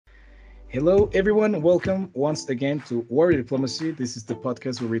Hello, everyone. Welcome once again to Warrior Diplomacy. This is the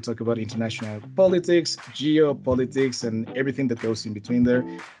podcast where we talk about international politics, geopolitics, and everything that goes in between there.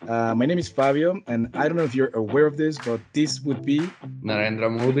 My name is Fabio, and I don't know if you're aware of this, but this would be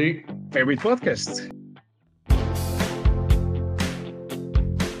Narendra Modi. favorite podcast.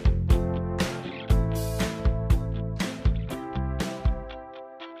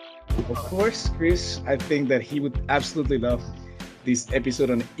 Of course, Chris, I think that he would absolutely love this episode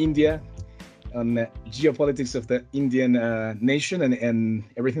on India, on geopolitics of the Indian nation and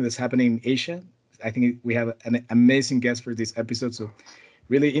everything that's happening in Asia. I think we have an amazing guest for this episode, so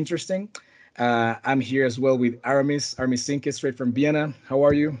really interesting. I'm here as well with Aramis Sinke, straight from Vienna. How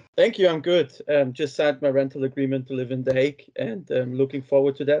are you? Thank you. I'm good. Just signed my rental agreement to live in The Hague, and I'm looking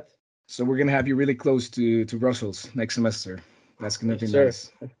forward to that. So we're gonna have you really close to Brussels next semester. That's gonna be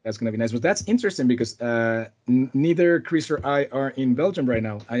Yes, nice. That's gonna be nice. But that's interesting because neither Chris or I are in Belgium right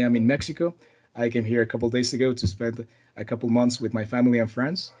now. I am in Mexico. I came here a couple of days ago to spend a couple months with my family and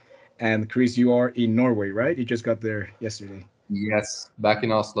friends. And Chris, you are in Norway, right? You just got there yesterday. Yes, back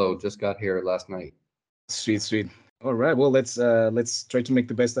in Oslo. Just got here last night. Sweet, sweet. All right. Well, let's try to make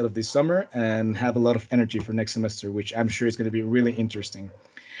the best out of this summer and have a lot of energy for next semester, which I'm sure is going to be really interesting.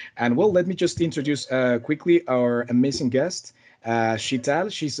 And well, let me just introduce quickly our amazing guest,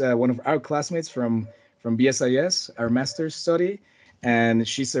 Sheetal. She's one of our classmates from BSIS, our master's study, and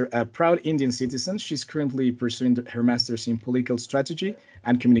she's a proud Indian citizen. She's currently pursuing her master's in political strategy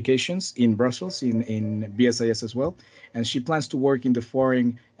and communications in Brussels, in BSIS as well. And she plans to work in the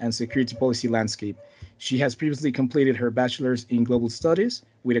foreign and security policy landscape. She has previously completed her bachelor's in global studies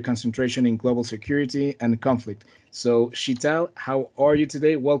with a concentration in global security and conflict. So, Sheetal, how are you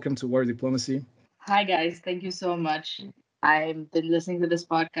today? Welcome to War Diplomacy. Hi, guys. Thank you so much. I've been listening to this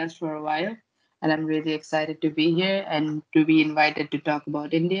podcast for a while, and I'm really excited to be here and to be invited to talk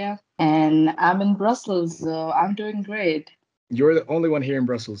about India. And I'm in Brussels, so I'm doing great. You're the only one here in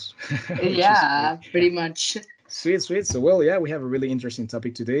Brussels. Yeah, pretty much. Sweet, sweet. So, well, yeah, we have a really interesting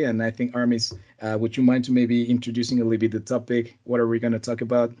topic today. And I think, Armis, would you mind to maybe introducing a little bit the topic? What are we going to talk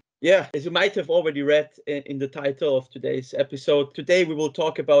about? Yeah, as you might have already read in the title of today's episode, today we will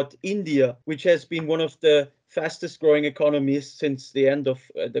talk about India, which has been one of the fastest growing economies since the end of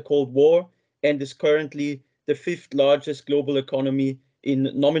the Cold War and is currently the fifth largest global economy in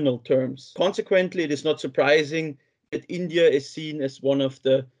nominal terms. Consequently, it is not surprising that India is seen as one of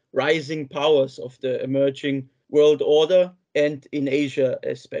the rising powers of the emerging world order and in Asia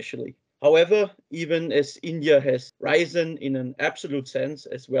especially. However, even as India has risen in an absolute sense,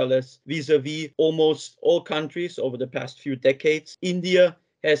 as well as vis-a-vis almost all countries over the past few decades, India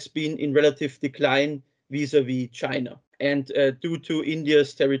has been in relative decline vis-a-vis China. And due to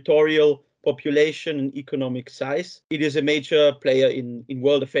India's territorial population and economic size, it is a major player in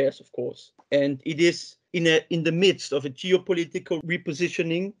world affairs, of course. And it is in the midst of a geopolitical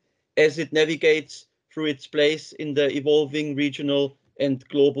repositioning as it navigates through its place in the evolving regional and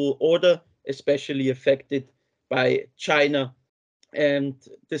global order, especially affected by China. And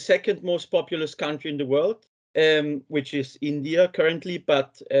the second most populous country in the world, which is India currently,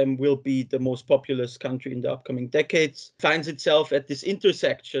 but will be the most populous country in the upcoming decades, finds itself at this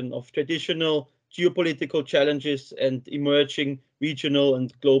intersection of traditional geopolitical challenges and emerging regional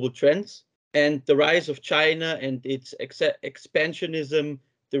and global trends. And the rise of China and its expansionism,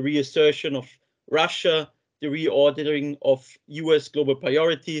 the reassertion of Russia, the reordering of US global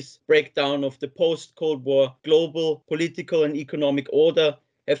priorities, breakdown of the post-Cold War global political and economic order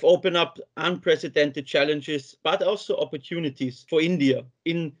have opened up unprecedented challenges, but also opportunities for India.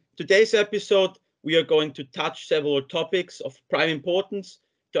 In today's episode, we are going to touch several topics of prime importance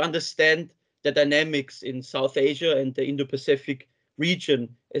to understand the dynamics in South Asia and the Indo-Pacific region,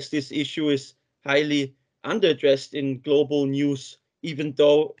 as this issue is highly underaddressed in global news, even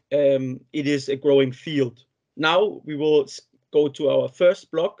though it is a growing field. Now we will go to our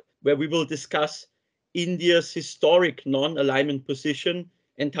first block, where we will discuss India's historic non-alignment position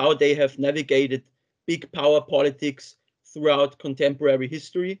and how they have navigated big power politics throughout contemporary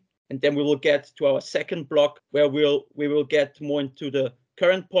history. And then we will get to our second block, where we will get more into the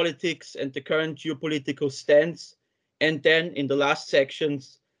current politics and the current geopolitical stance. And then in the last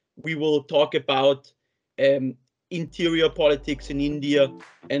sections, we will talk about interior politics in India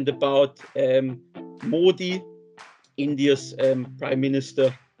and about Modi, India's prime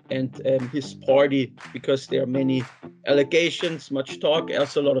minister, and his party, because there are many allegations, much talk,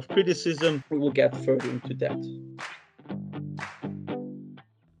 also a lot of criticism. We will get further into that.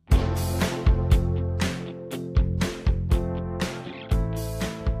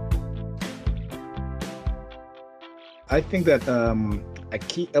 I think that a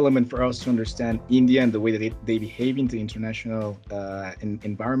key element for us to understand India and the way that they behave in the international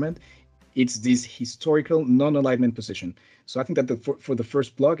environment. It's this historical non-alignment position. So I think that for the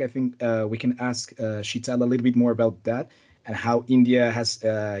first block, I think we can ask Sheetal a little bit more about that and how India has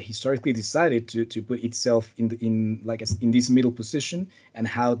historically decided to put itself in this middle position, and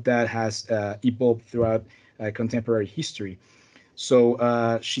how that has evolved throughout contemporary history. So,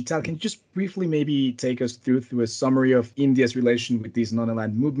 Sheetal, can you just briefly maybe take us through a summary of India's relation with this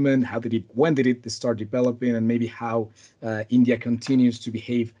non-aligned movement? When did it start developing, and maybe how India continues to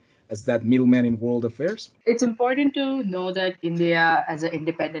behave as that middleman in world affairs? It's important to know that India, as an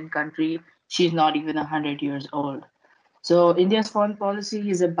independent country, she's not even 100 years old. So India's foreign policy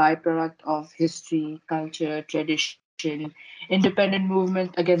is a byproduct of history, culture, tradition, independent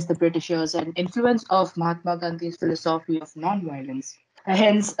movement against the Britishers, and influence of Mahatma Gandhi's philosophy of non-violence.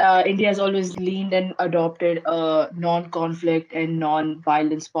 Hence, India has always leaned and adopted non-conflict and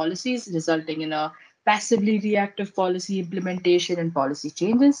non-violence policies, resulting in a passively reactive policy implementation and policy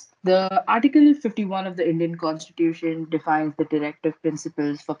changes. The Article 51 of the Indian Constitution defines the directive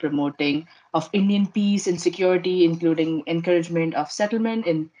principles for promoting of Indian peace and security, including encouragement of settlement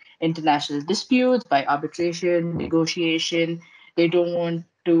in international disputes by arbitration, negotiation. They don't want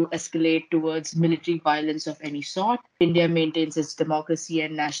to escalate towards military violence of any sort. India maintains its democracy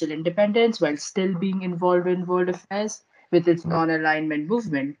and national independence while still being involved in world affairs with its non alignment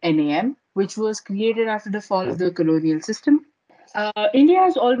movement, NAM, which was created after the fall of the colonial system. India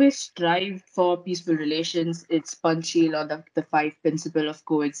has always strived for peaceful relations. Its Panchsheel, or the five principle of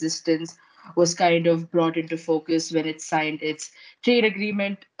coexistence, was kind of brought into focus when it signed its trade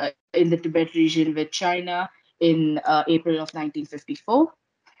agreement in the Tibet region with China in April of 1954.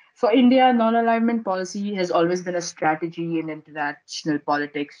 For India, non alignment policy has always been a strategy in international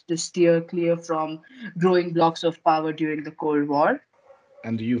politics to steer clear from growing blocks of power during the Cold War.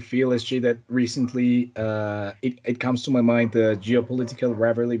 And do you feel, SJ, that recently it comes to my mind the geopolitical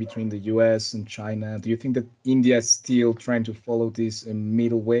rivalry between the US and China? Do you think that India is still trying to follow this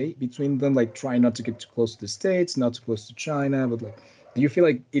middle way between them, like trying not to get too close to the States, not too close to China? But like, do you feel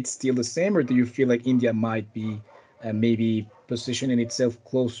like it's still the same, or do you feel like India might be maybe positioning itself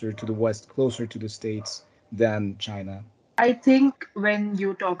closer to the West, closer to the States than China? I think when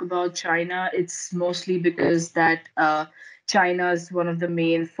you talk about China, it's mostly because that China's one of the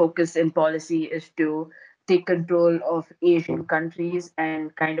main focus in policy is to take control of Asian countries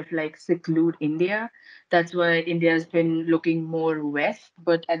and kind of like seclude India. That's why India has been looking more west,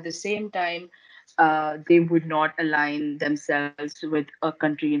 but at the same time, they would not align themselves with a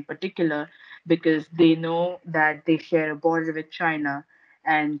country in particular because they know that they share a border with China,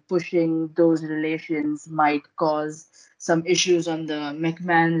 and pushing those relations might cause some issues on the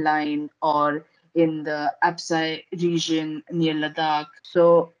McMahon line or in the Apsai region near Ladakh.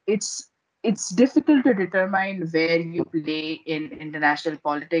 So it's difficult to determine where you play in international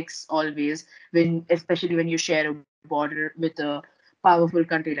politics always, when especially when you share a border with a powerful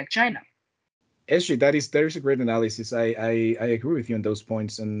country like China. Actually, that is a great analysis. I agree with you on those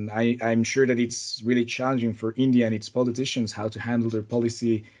points, and I'm sure that it's really challenging for India and its politicians how to handle their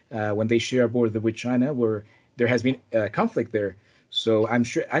policy when they share a border with China, where there has been conflict there. So I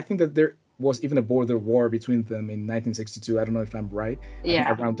think that there was even a border war between them in 1962. I don't know if I'm right. I think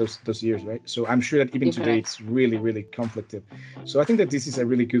Yeah, around those years, right? So I'm sure that even you're today correct. it's really conflicted. So I think that this is a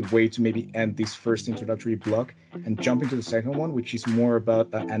really good way to maybe end this first introductory block and jump into the second one, which is more about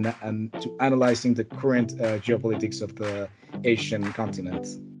and to analyzing the current geopolitics of the Asian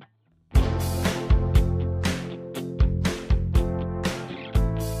continent.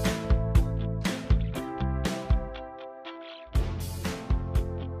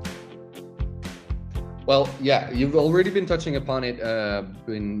 Well, yeah, you've already been touching upon it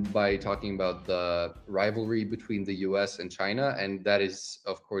by talking about the rivalry between the US and China, and that is,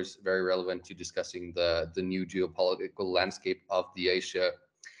 of course, very relevant to discussing the new geopolitical landscape of the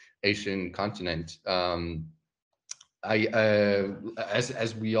Asian continent.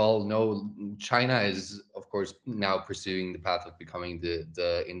 As we all know, China is, of course, now pursuing the path of becoming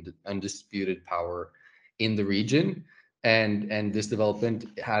the undisputed power in the region, and this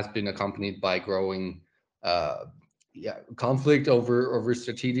development has been accompanied by growing uh, conflict over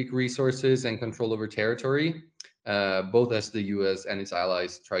strategic resources and control over territory, both as the U.S. and its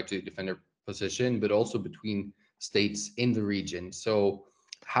allies try to defend their position, but also between states in the region. So,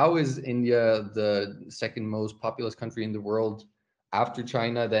 how is India, the second most populous country in the world after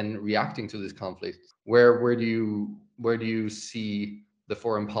China, then reacting to this conflict? Where do you see the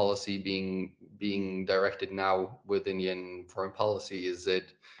foreign policy being directed now with Indian foreign policy? Is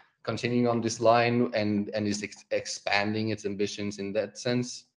it continuing on this line and is expanding its ambitions in that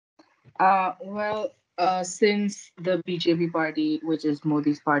sense? Since the BJP party, which is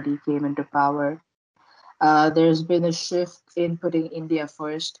Modi's party, came into power, there's been a shift in putting India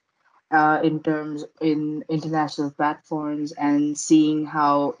first in international platforms and seeing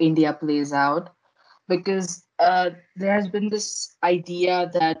how India plays out, because there has been this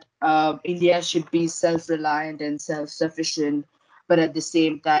idea that India should be self-reliant and self-sufficient, but at the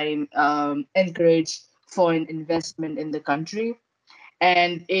same time encourage foreign investment in the country.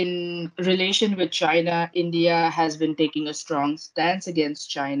 And in relation with China, India has been taking a strong stance against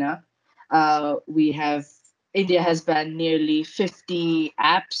China. We have India has banned nearly 50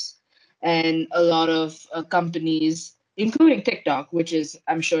 apps and a lot of companies, including TikTok, which is,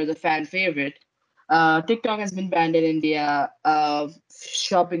 I'm sure, the fan favorite. TikTok has been banned in India.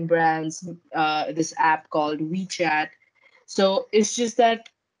 Shopping brands, this app called WeChat. So it's just that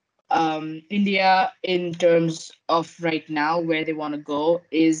India, in terms of right now, where they want to go,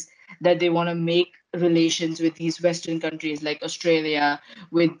 is that they want to make relations with these Western countries like Australia,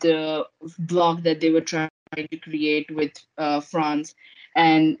 with the bloc that they were trying to create with France,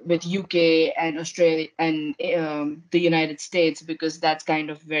 and with UK and Australia and the United States, because that's kind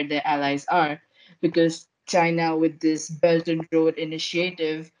of where their allies are. Because China, with this Belt and Road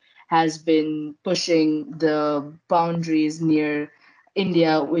Initiative, has been pushing the boundaries near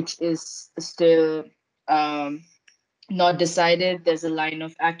India, which is still um, not decided. There's a line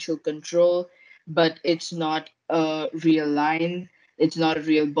of actual control, but it's not a real line. It's not a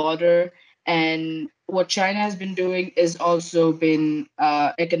real border. And what China has been doing is also been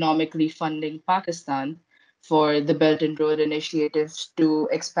economically funding Pakistan for the Belt and Road initiatives to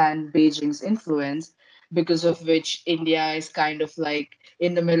expand Beijing's influence, because of which India is kind of like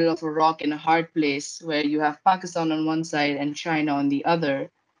in the middle of a rock and a hard place where you have Pakistan on one side and China on the other.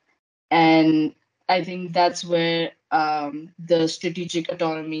 And I think that's where the strategic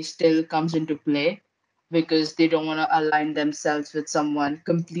autonomy still comes into play, because they don't want to align themselves with someone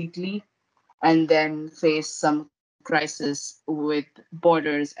completely and then face some crisis with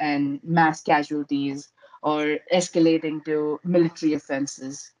borders and mass casualties or escalating to military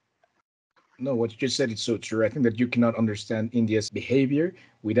offenses. No, what you just said is so true. I think that you cannot understand India's behavior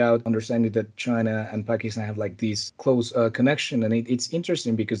without understanding that China and Pakistan have like this close connection, and it's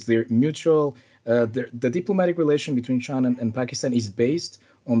interesting because their mutual, the diplomatic relation between China and Pakistan is based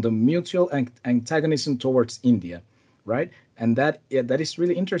on the mutual antagonism towards India, right? And that, yeah, that is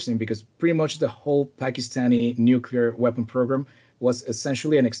really interesting because pretty much the whole Pakistani nuclear weapon program was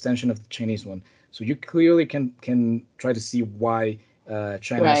essentially an extension of the Chinese one. So you clearly can try to see why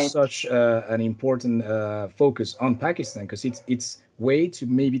China has Right. such an important focus on Pakistan, because it's way to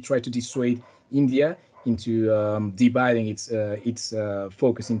maybe try to dissuade India into dividing its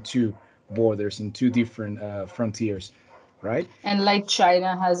focus in two borders, in two different frontiers, right? And like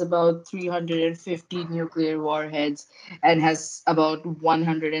China has about 350 nuclear warheads and has about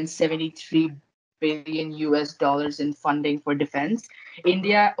 173 billion US dollars in funding for defense.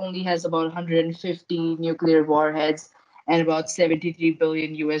 India only has about 150 nuclear warheads and about 73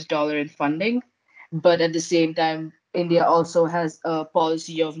 billion US dollar in funding. But at the same time, India also has a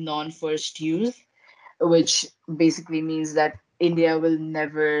policy of non-first use, which basically means that India will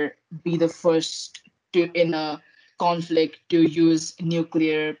never be the first to in a conflict to use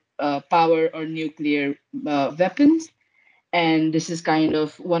nuclear power or nuclear weapons. And this is kind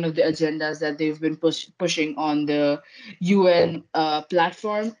of one of the agendas that they've been pushing on the UN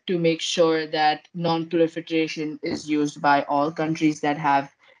platform, to make sure that non-proliferation is used by all countries that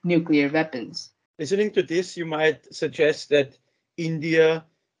have nuclear weapons. Listening to this, you might suggest that India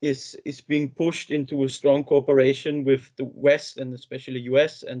is being pushed into a strong cooperation with the West and especially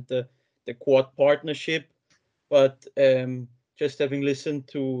US and the Quad partnership. But just having listened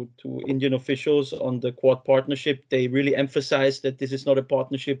to Indian officials on the Quad partnership, they really emphasize that this is not a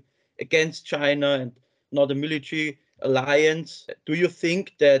partnership against China and not a military alliance. Do you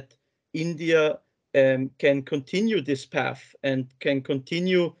think that India can continue this path and can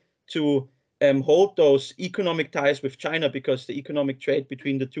continue to hold those economic ties with China, because the economic trade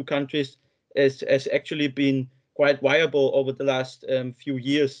between the two countries has actually been quite viable over the last few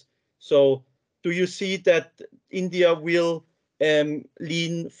years? So do you see that India will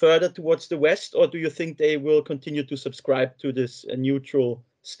lean further towards the West, or do you think they will continue to subscribe to this neutral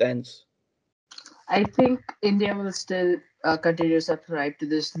stance? I think India will still continue to subscribe to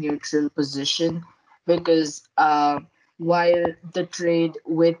this neutral position, because while the trade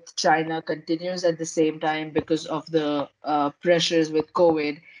with China continues, at the same time, because of the pressures with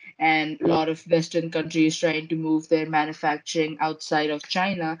COVID and a lot of Western countries trying to move their manufacturing outside of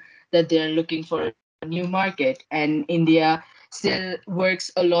China, that they're looking for a new market. And India still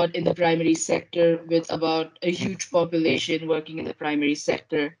works a lot in the primary sector with about a huge population working in the primary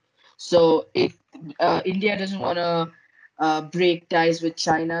sector. So India doesn't want to break ties with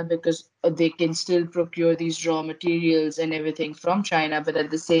China because they can still procure these raw materials and everything from China, but at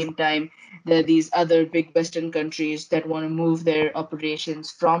the same time, there are these other big Western countries that want to move their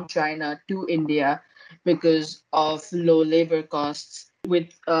operations from China to India because of low labor costs. With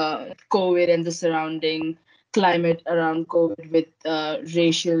COVID and the surrounding climate around COVID, with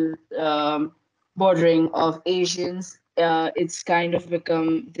racial bordering of Asians, it's kind of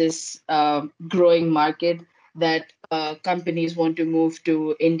become this growing market that companies want to move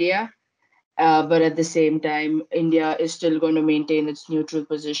to India. But at the same time, India is still going to maintain its neutral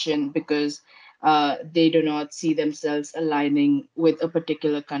position because they do not see themselves aligning with a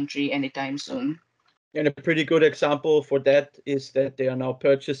particular country anytime soon. And a pretty good example for that is that they are now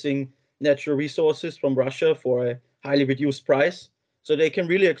purchasing natural resources from Russia for a highly reduced price. So they can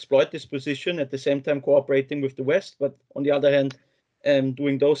really exploit this position at the same time cooperating with the West, but on the other hand,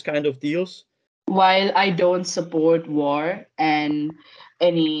 doing those kind of deals. While I don't support war and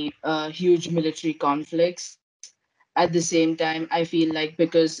any huge military conflicts, at the same time, I feel like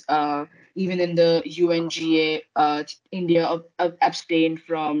because even in the UNGA, India abstained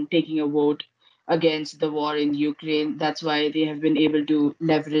from taking a vote against the war in Ukraine. That's why they have been able to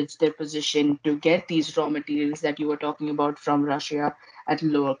leverage their position to get these raw materials that you were talking about from Russia at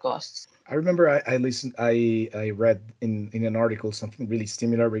lower costs. I remember I listened, I read in an article something really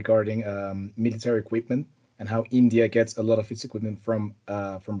similar regarding military equipment and how India gets a lot of its equipment from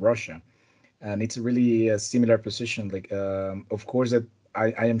Russia, and it's a really similar position. Like, of course, that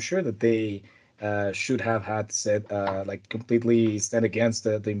I am sure that they should have had said like completely stand against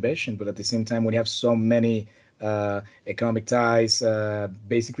the invasion, but at the same time, when you have so many economic ties,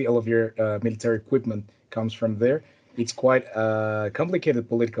 basically all of your military equipment comes from there. It's quite a complicated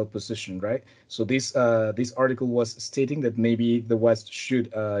political position, right? So this article was stating that maybe the West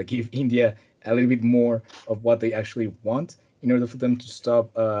should give India a little bit more of what they actually want in order for them to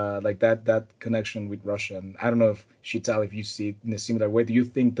stop like that connection with Russia. And I don't know if Sheetal, if you see it in a similar way, do you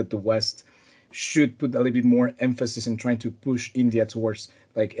think that the West should put a little bit more emphasis in trying to push India towards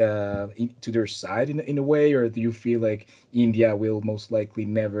like to their side in a way, or do you feel like India will most likely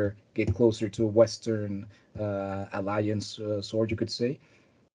never get closer to a Western alliance sword, you could say,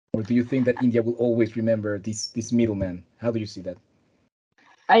 or do you think that India will always remember this middleman? How do you see that?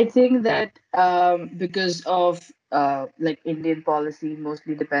 I think that because of like Indian policy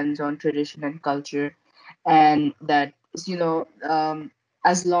mostly depends on tradition and culture, and that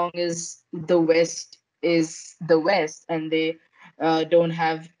as long as the West is the West and they don't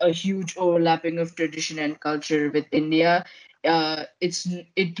have a huge overlapping of tradition and culture with India,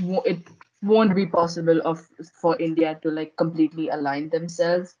 it won't be possible of for India to like completely align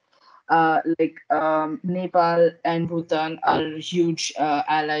themselves. Nepal and Bhutan are huge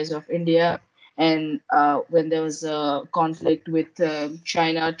allies of India. And when there was a conflict with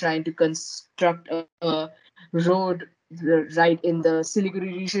China trying to construct a road right in the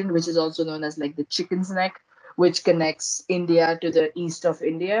Siliguri region, which is also known as like the Chicken's Neck, which connects India to the east of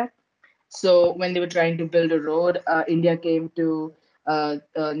India. So when they were trying to build a road, India came to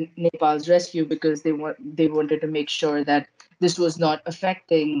Nepal's rescue because they wanted to make sure that this was not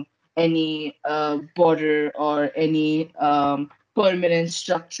affecting any border or any permanent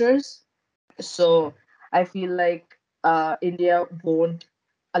structures. So I feel like India won't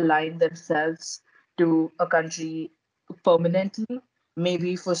align themselves to a country permanently,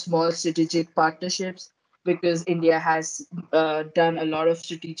 maybe for small strategic partnerships, because India has done a lot of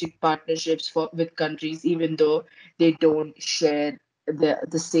strategic partnerships with countries, even though they don't share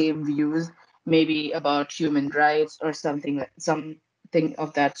the same views, maybe about human rights or something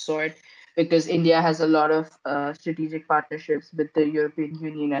of that sort. Because India has a lot of strategic partnerships with the European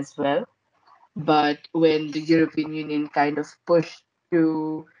Union as well, but when the European Union kind of pushed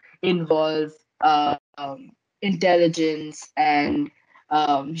to involve intelligence and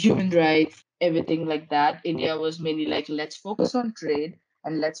human rights, everything like that, India was mainly like, let's focus on trade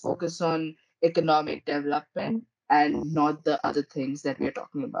and let's focus on economic development and not the other things that we're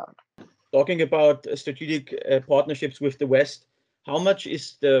talking about. Talking about strategic partnerships with the West, how much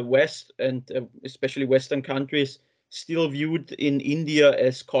is the West and especially Western countries still viewed in India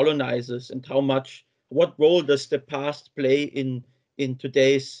as colonizers, and what role does the past play in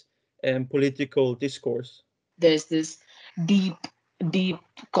today's political discourse? There's this deep, deep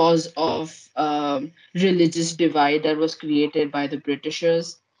cause of religious divide that was created by the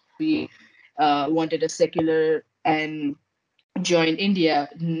Britishers. we wanted a secular and joined India.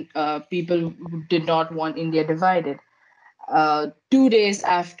 People did not want India divided. 2 days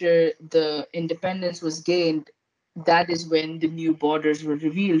after the independence was gained, that is when the new borders were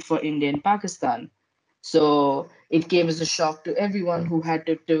revealed for India and Pakistan. So it came as a shock to everyone who had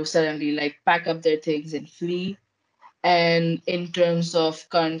to suddenly like pack up their things and flee. And in terms of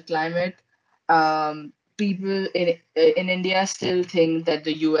current climate, people in India still think that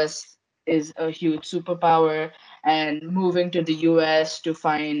the US is a huge superpower, and moving to the US to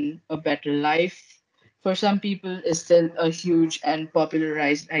find a better life for some people is still a huge and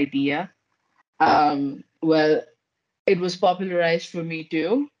popularized idea. Well, it was popularized for me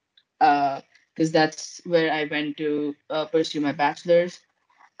too, because that's where I went to pursue my bachelor's.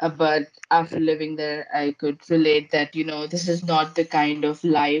 But after living there, I could relate that, this is not the kind of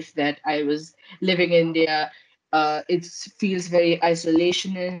life that I was living in India. It feels very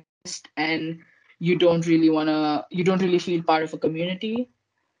isolationist, and you don't really feel part of a community.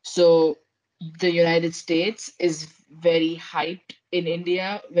 So the United States is very hyped in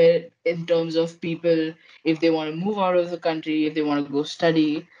India, where in terms of people, if they want to move out of the country, if they want to go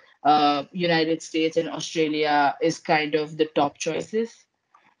study, United States and Australia is kind of the top choices.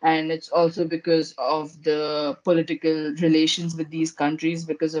 And it's also because of the political relations with these countries,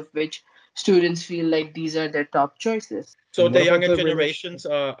 because of which students feel like these are their top choices. So And what the about younger the generations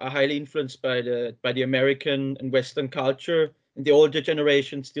are highly influenced by the American and Western culture, and the older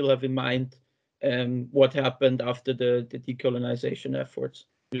generation still have in mind what happened after the decolonization efforts.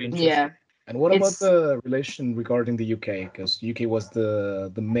 Really interesting. Yeah, And what about it's the relation regarding the UK? Because UK was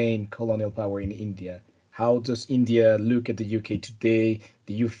the main colonial power in India. How does India look at the UK today?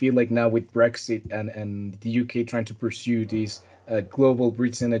 Do you feel like now with Brexit and the UK trying to pursue this global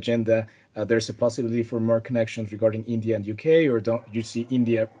Britain agenda, there's a possibility for more connections regarding India and UK, or don't you see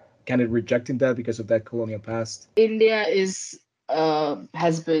India kind of rejecting that because of that colonial past? India is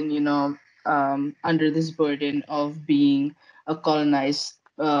has been, under this burden of being a colonized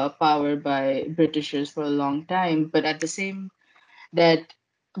power by Britishers for a long time, but at the same that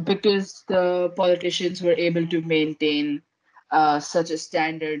because the politicians were able to maintain such a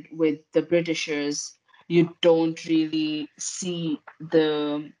standard with the Britishers, you don't really see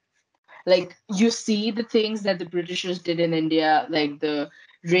the like you see the things that the Britishers did in India, like the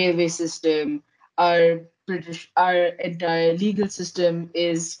railway system. Our entire legal system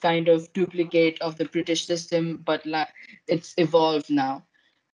is kind of duplicate of the British system, but it's evolved now.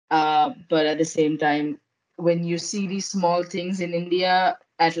 But at the same time, when you see these small things in India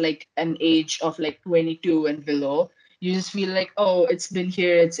at like an age of like 22 and below, you just feel like, oh, it's been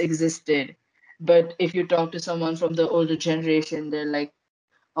here, it's existed. But if you talk to someone from the older generation, they're like,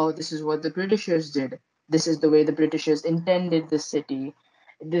 oh, this is what the Britishers did. This is the way the Britishers intended the city.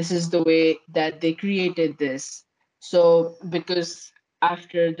 This is the way that they created this. So, because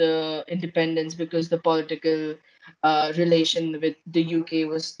after the independence, because the political relation with the UK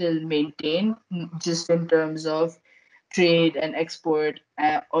was still maintained, just in terms of trade and export,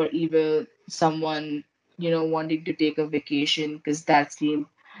 or even someone, wanting to take a vacation, because that seemed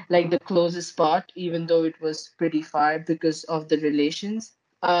like the closest spot, even though it was pretty far because of the relations.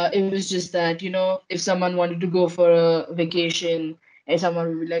 It was just that, if someone wanted to go for a vacation, and someone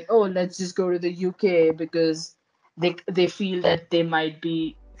would be like, oh, let's just go to the UK because they feel that they might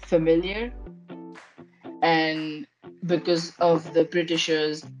be familiar. And because of the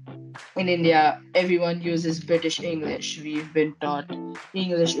Britishers in India, everyone uses British English. We've been taught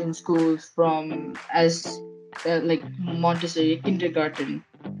English in schools from as like Montessori kindergarten.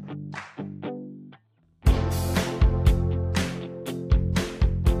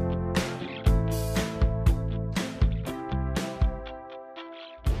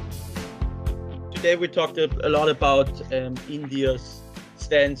 Today we talked a lot about India's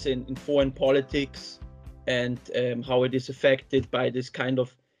stance in foreign politics and how it is affected by this kind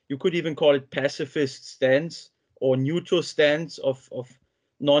of, you could even call it pacifist stance or neutral stance of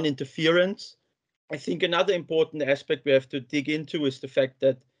non-interference. I think another important aspect we have to dig into is the fact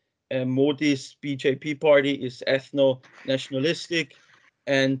that Modi's BJP party is ethno-nationalistic,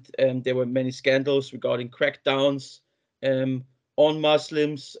 and there were many scandals regarding crackdowns on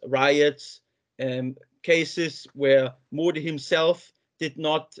Muslims, riots, cases where Modi himself did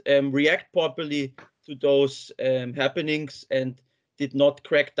not react properly to those happenings and did not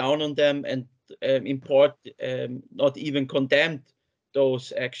crack down on them, and not even condemned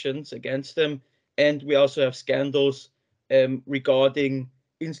those actions against them. And we also have scandals regarding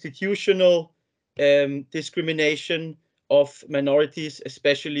institutional discrimination of minorities,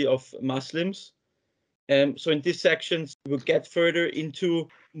 especially of Muslims. So in this section, we'll get further into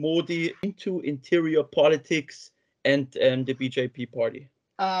Modi, into interior politics and the BJP party.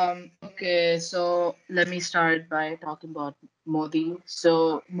 Okay, so let me start by talking about Modi.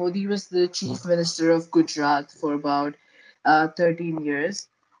 So Modi was the chief minister of Gujarat for about 13 years.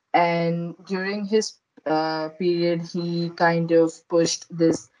 And during his period, he kind of pushed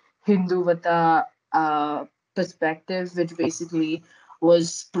this Hinduvata perspective, which basically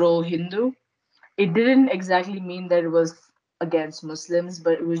was pro-Hindu. It didn't exactly mean that it was against Muslims,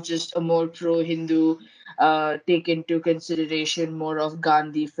 but it was just a more pro Hindu, take into consideration more of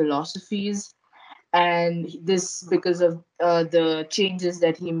Gandhi philosophies. And this, because of the changes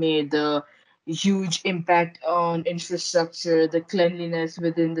that he made, the huge impact on infrastructure, the cleanliness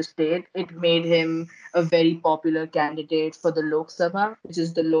within the state, it made him a very popular candidate for the Lok Sabha, which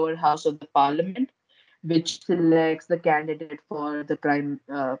is the lower house of the parliament, which selects the candidate for the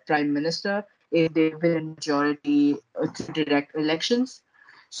prime minister if they win a majority through direct elections.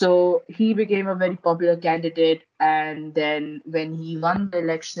 So he became a very popular candidate, and then when he won the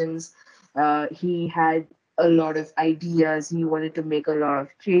elections, he had a lot of ideas. He wanted to make a lot of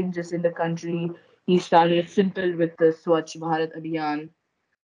changes in the country. He started simple with the Swachh Bharat Abhiyan,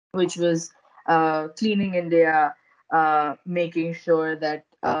 which was cleaning India, making sure that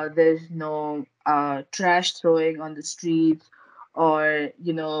there's no trash throwing on the streets, or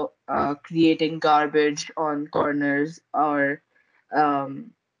creating garbage on corners, or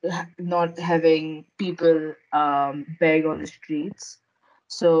not having people beg on the streets.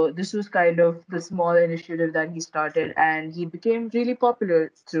 So this was kind of the small initiative that he started, and he became really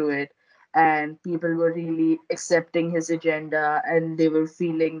popular through it. And people were really accepting his agenda, and they were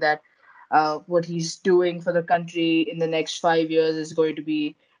feeling that what he's doing for the country in the next 5 years is going to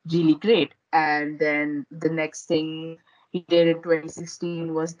be really great. And then the next thing he did in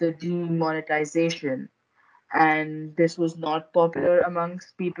 2016 was the demonetization, and this was not popular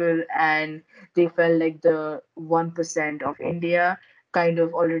amongst people, and they felt like the 1% of India kind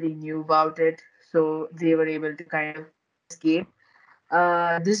of already knew about it, so they were able to kind of escape.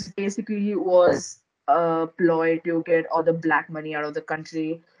 This basically was a ploy to get all the black money out of the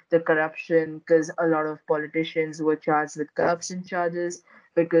country, the corruption, because a lot of politicians were charged with corruption charges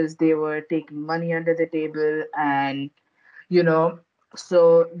because they were taking money under the table. And you know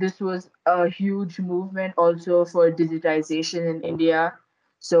so this was a huge movement also for digitization in India.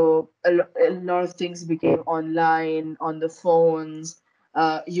 So a lot of things became online on the phones.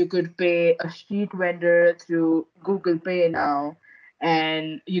 You could pay a street vendor through Google Pay now,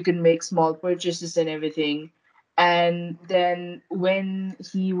 and you can make small purchases and everything. And then when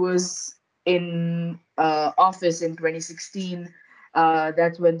he was in office in 2016,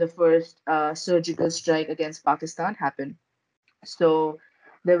 that's when the first surgical strike against Pakistan happened. So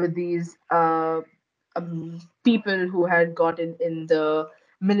there were these people who had gotten in the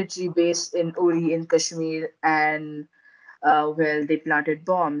military base in Uri in Kashmir, and well, they planted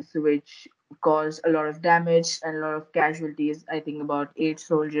bombs, which caused a lot of damage and a lot of casualties. I think about 8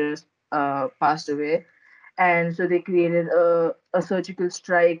 soldiers passed away. And so they created a surgical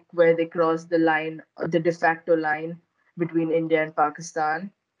strike where they crossed the line, the de facto line between India and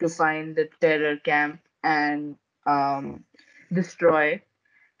Pakistan, to find the terror camp and destroy.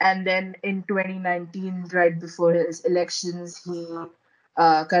 And then in 2019, right before his elections, he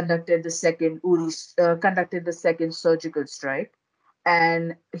conducted the second surgical strike,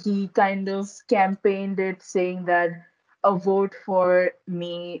 and he kind of campaigned it, saying that a vote for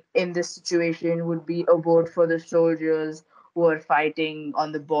me in this situation would be a vote for the soldiers who are fighting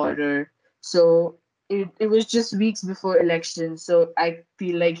on the border. So it was just weeks before election. So I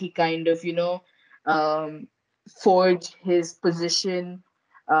feel like he kind of, um, forged his position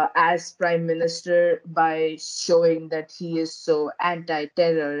as prime minister by showing that he is so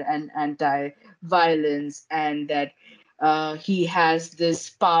anti-terror and anti-violence, and that he has this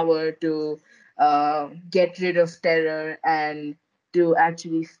power to get rid of terror and to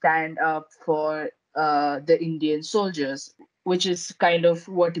actually stand up for the Indian soldiers, which is kind of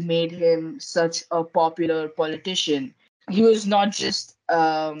what made him such a popular politician. He was not just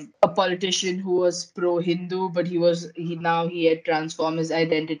a politician who was pro-Hindu, but he had transformed his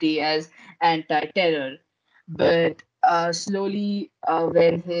identity as anti-terror. But slowly,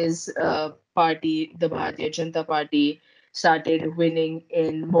 when his party, the Bharatiya Janata Party, started winning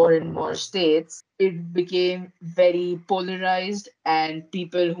in more and more states, it became very polarized, and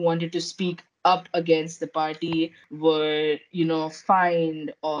people who wanted to speak up against the party were,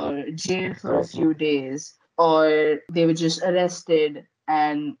 fined or jailed for a few days, or they were just arrested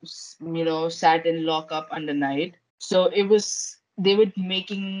and sat in lockup under night. So it was they were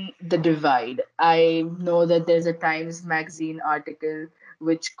making the divide. I know that there's a Times Magazine article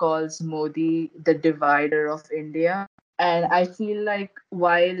which calls Modi the divider of India. And I feel like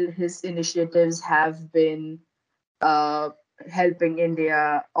while his initiatives have been uh, helping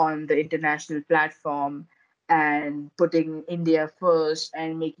India on the international platform and putting India first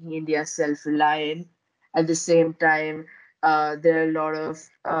and making India self reliant, at the same time, there are a lot of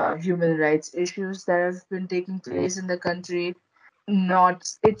human rights issues that have been taking place in the country.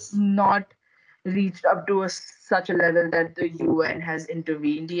 It's not reached up to such a level that the UN has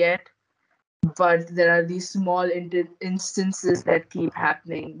intervened yet, but there are these small instances that keep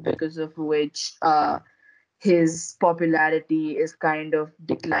happening, because of which his popularity is kind of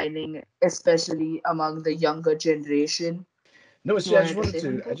declining, especially among the younger generation. No, You see, wanted to say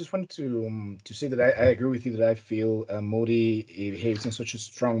I something? just wanted to say that I agree with you that I feel Modi behaves in such a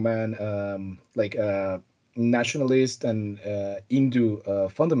strong man, like nationalist and Hindu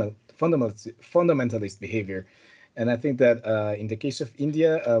fundamentalist behavior. And I think that in the case of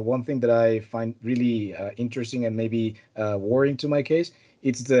India, one thing that I find really interesting and maybe worrying to my case,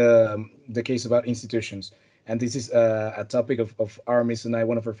 it's the case about institutions. And this is a topic of Aramis and I,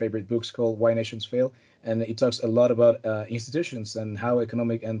 one of our favorite books called Why Nations Fail. And it talks a lot about institutions and how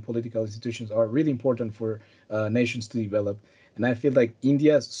economic and political institutions are really important for nations to develop. And I feel like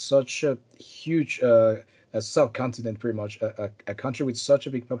India is such a huge a subcontinent, pretty much a country with such a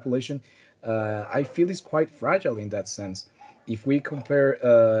big population. I feel it's quite fragile in that sense. If we compare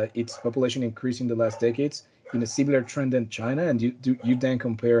its population increase in the last decades in a similar trend than China, and you then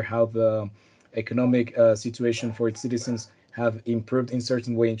compare how the economic situation for its citizens have improved in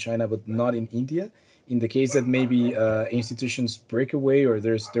certain way in China, but not in India. In the case that maybe institutions break away or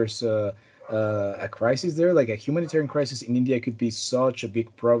there's a crisis there, like a humanitarian crisis in India, could be such a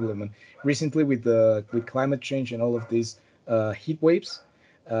big problem. And recently, with climate change and all of these heat waves,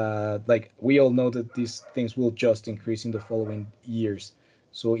 like we all know that these things will just increase in the following years.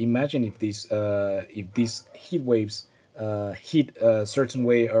 So imagine if these heat waves hit a certain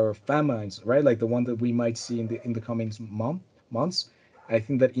way or famines, right? Like the one that we might see in the coming months. I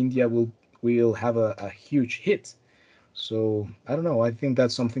think that India will have a huge hit. So I don't know. I think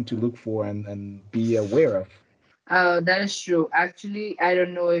that's something to look for and be aware of. That is true. Actually, I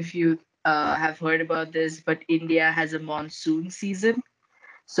don't know if you have heard about this, but India has a monsoon season.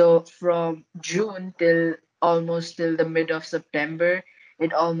 So from June till almost till the mid of September,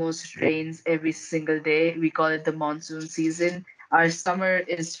 it almost rains every single day. We call it the monsoon season. Our summer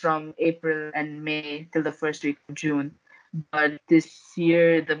is from April and May till the first week of June. But this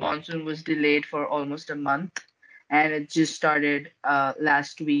year, the monsoon was delayed for almost a month, and it just started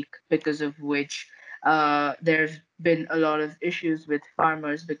last week, because of which there's been a lot of issues with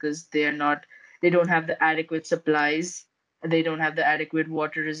farmers because they don't have the adequate supplies, they don't have the adequate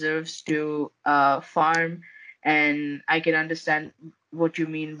water reserves to farm. And I can understand what you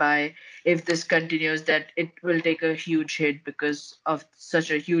mean by, if this continues, that it will take a huge hit because of such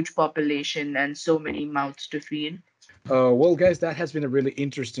a huge population and so many mouths to feed. Well, guys, that has been a really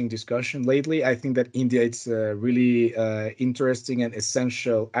interesting discussion lately. I think that India is a really interesting and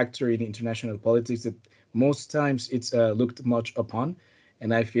essential actor in international politics that most times it's looked much upon.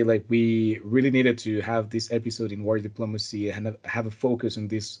 And I feel like we really needed to have this episode in war diplomacy and have a focus on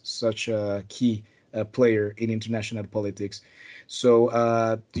this such a key player in international politics. So,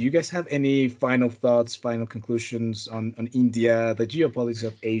 do you guys have any final thoughts, final conclusions on India, the geopolitics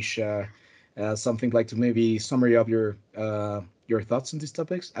of Asia? Something like to maybe summary of your thoughts on these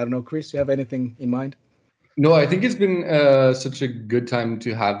topics. I don't know, Chris, you have anything in mind? No, I think it's been such a good time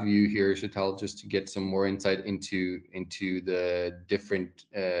to have you here, Sheetal, just to get some more insight into the different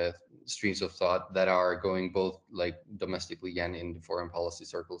streams of thought that are going both like domestically and in the foreign policy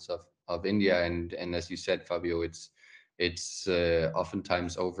circles of India. And as you said, Fabio, it's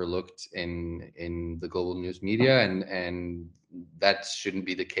oftentimes overlooked in the global news media, and that shouldn't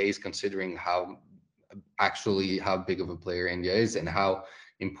be the case considering how big of a player India is and how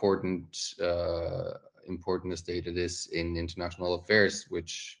important important a state it is in international affairs,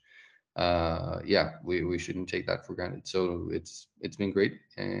 which yeah, we shouldn't take that for granted. So it's been great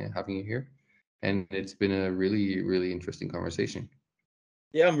having you here, and it's been a really interesting conversation.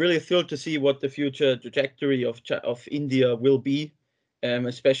 Yeah, I'm really thrilled to see what the future trajectory of India will be,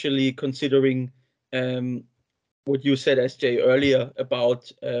 especially considering um, what you said, SJ, earlier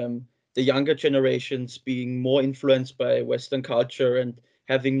about the younger generations being more influenced by Western culture and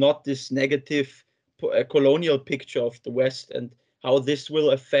having not this negative colonial picture of the West, and how this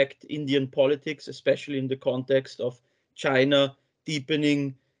will affect Indian politics, especially in the context of China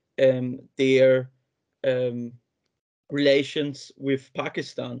deepening their um, relations with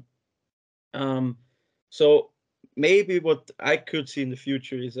Pakistan. So maybe what I could see in the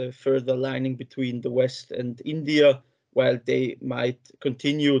future is a further aligning between the West and India, while they might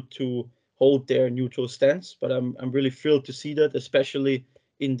continue to hold their neutral stance. But I'm really thrilled to see that, especially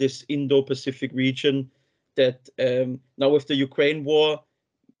in this Indo-Pacific region, that now with the Ukraine war,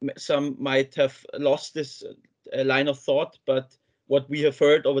 some might have lost this line of thought, but what we have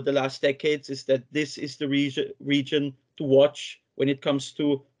heard over the last decades is that this is the region to watch when it comes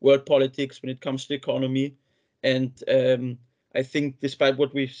to world politics, when it comes to economy. And I think despite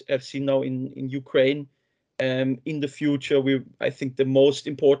what we have seen now in Ukraine, in the future, I think the most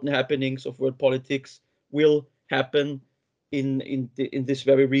important happenings of world politics will happen in this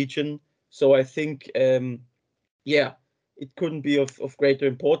very region. So I think, yeah, it couldn't be of greater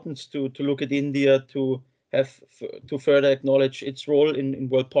importance to look at India to to further acknowledge its role in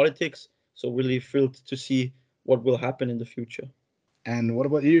world politics. So really thrilled to see what will happen in the future. And what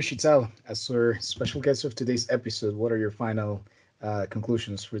about you, Sheetal? As our special guest of today's episode, what are your final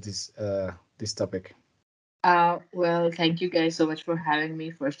conclusions for this topic? Well, thank you guys so much for having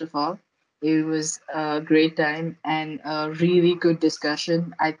me, first of all. It was a great time and a really good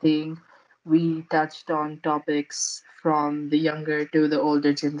discussion. I think we touched on topics from the younger to the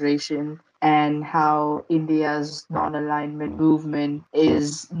older generation and how India's non alignment movement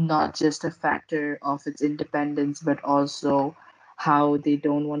is not just a factor of its independence, but also how they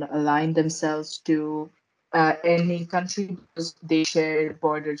don't want to align themselves to any country because they share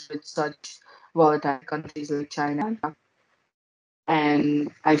borders with such volatile countries like China.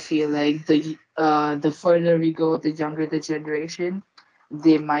 And I feel like the further we go, the younger the generation,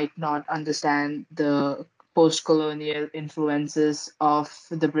 they might not understand the post-colonial influences of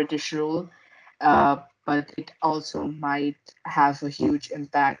the British rule, but it also might have a huge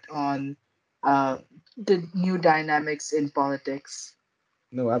impact on uh, the new dynamics in politics.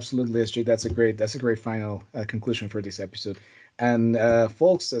 No, absolutely, SJ. That's a great final conclusion for this episode. And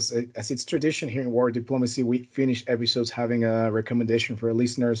folks, as it's tradition here in War Diplomacy, we finish episodes having a recommendation for our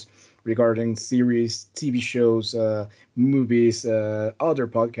listeners regarding series, TV shows, movies, other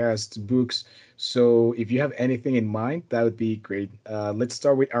podcasts, books. So if you have anything in mind, that would be great. Let's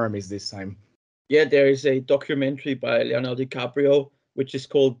start with Aramis this time. Yeah, there is a documentary by Leonardo DiCaprio which is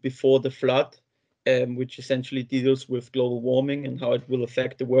called Before the Flood, which essentially deals with global warming and how it will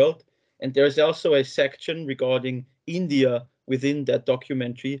affect the world. And there's also a section regarding India within that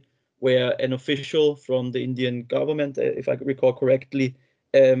documentary, where an official from the Indian government, if I recall correctly,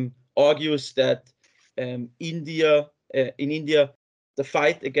 argues that in India, the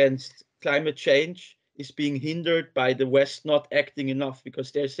fight against climate change is being hindered by the West not acting enough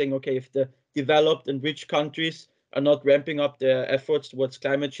because they're saying, okay, if the developed and rich countries are not ramping up their efforts towards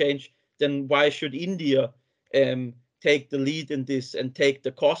climate change, then why should India take the lead in this and take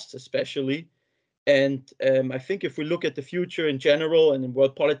the costs, especially? And I think if we look at the future in general and in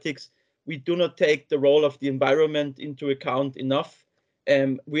world politics, we do not take the role of the environment into account enough.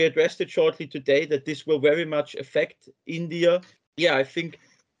 We addressed it shortly today that this will very much affect India. Yeah, I think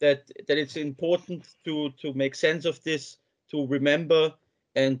that it's important to make sense of this, to remember,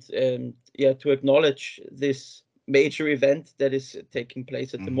 and yeah, to acknowledge this major event that is taking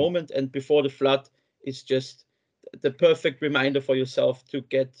place at the moment. And Before the Flood is just the perfect reminder for yourself to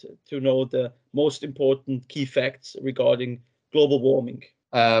get to know the most important key facts regarding global warming.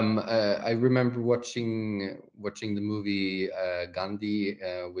 I remember watching the movie Gandhi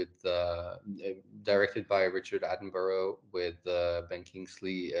directed by Richard Attenborough with Ben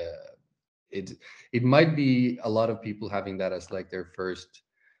Kingsley. It it might be a lot of people having that as like their first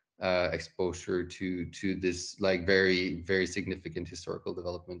exposure to this like very significant historical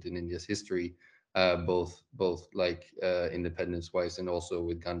development in India's history, both like independence wise and also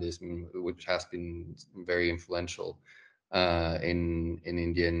with Gandhism, which has been very influential in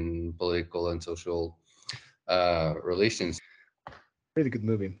Indian political and social relations. Really good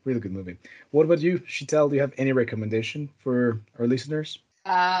movie. Really good movie. What about you, Sheetal? Do you have any recommendation for our listeners?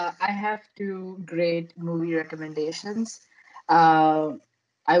 I have two great movie recommendations. Uh,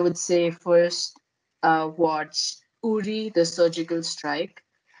 I would say first, watch Uri, the Surgical Strike.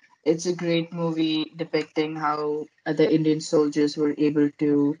 It's a great movie depicting how the Indian soldiers were able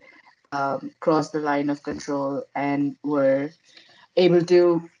to cross the line of control and were able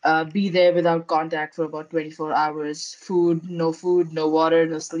to be there without contact for about 24 hours. Food, no water,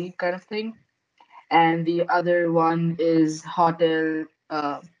 no sleep, kind of thing. And the other one is Hotel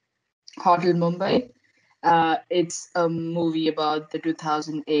Mumbai. It's a movie about the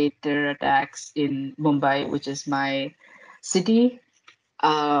 2008 terror attacks in Mumbai, which is my city.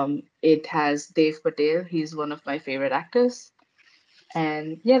 it has Dave Patel. He's one of my favorite actors.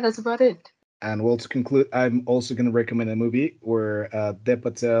 And yeah, that's about it. And well, to conclude, I'm also going to recommend a movie where Dev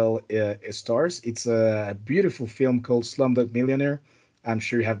Patel stars. It's a beautiful film called Slumdog Millionaire. I'm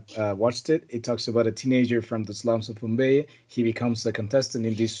sure you have watched it. It talks about a teenager from the slums of Mumbai. He becomes a contestant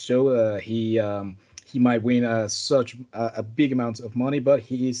in this show. He might win such a big amount of money, but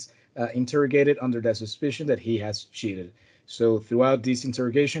he is interrogated under the suspicion that he has cheated. So throughout this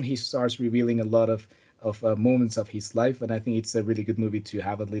interrogation, he starts revealing a lot of moments of his life, and I think it's a really good movie to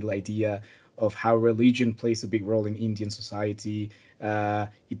have a little idea of how religion plays a big role in Indian society.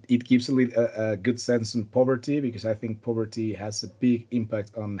 It gives a good sense on poverty, because I think poverty has a big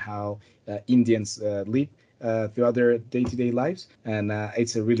impact on how Indians live throughout their day-to-day lives, and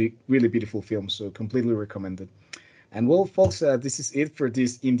it's a really beautiful film. So completely recommended. And well, folks, this is it for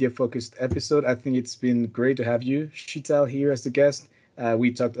this India-focused episode. I think it's been great to have you, Sheetal, here as the guest.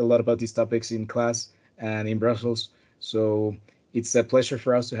 We talked a lot about these topics in class and in Brussels, so it's a pleasure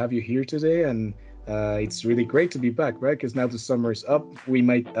for us to have you here today. And it's really great to be back, right? Because now the summer is up. We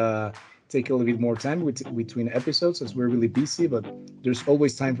might take a little bit more time between episodes as we're really busy, but there's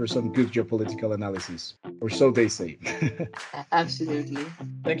always time for some good geopolitical analysis, or so they say. Absolutely.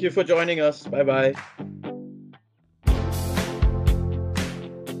 Thank you for joining us. Bye bye.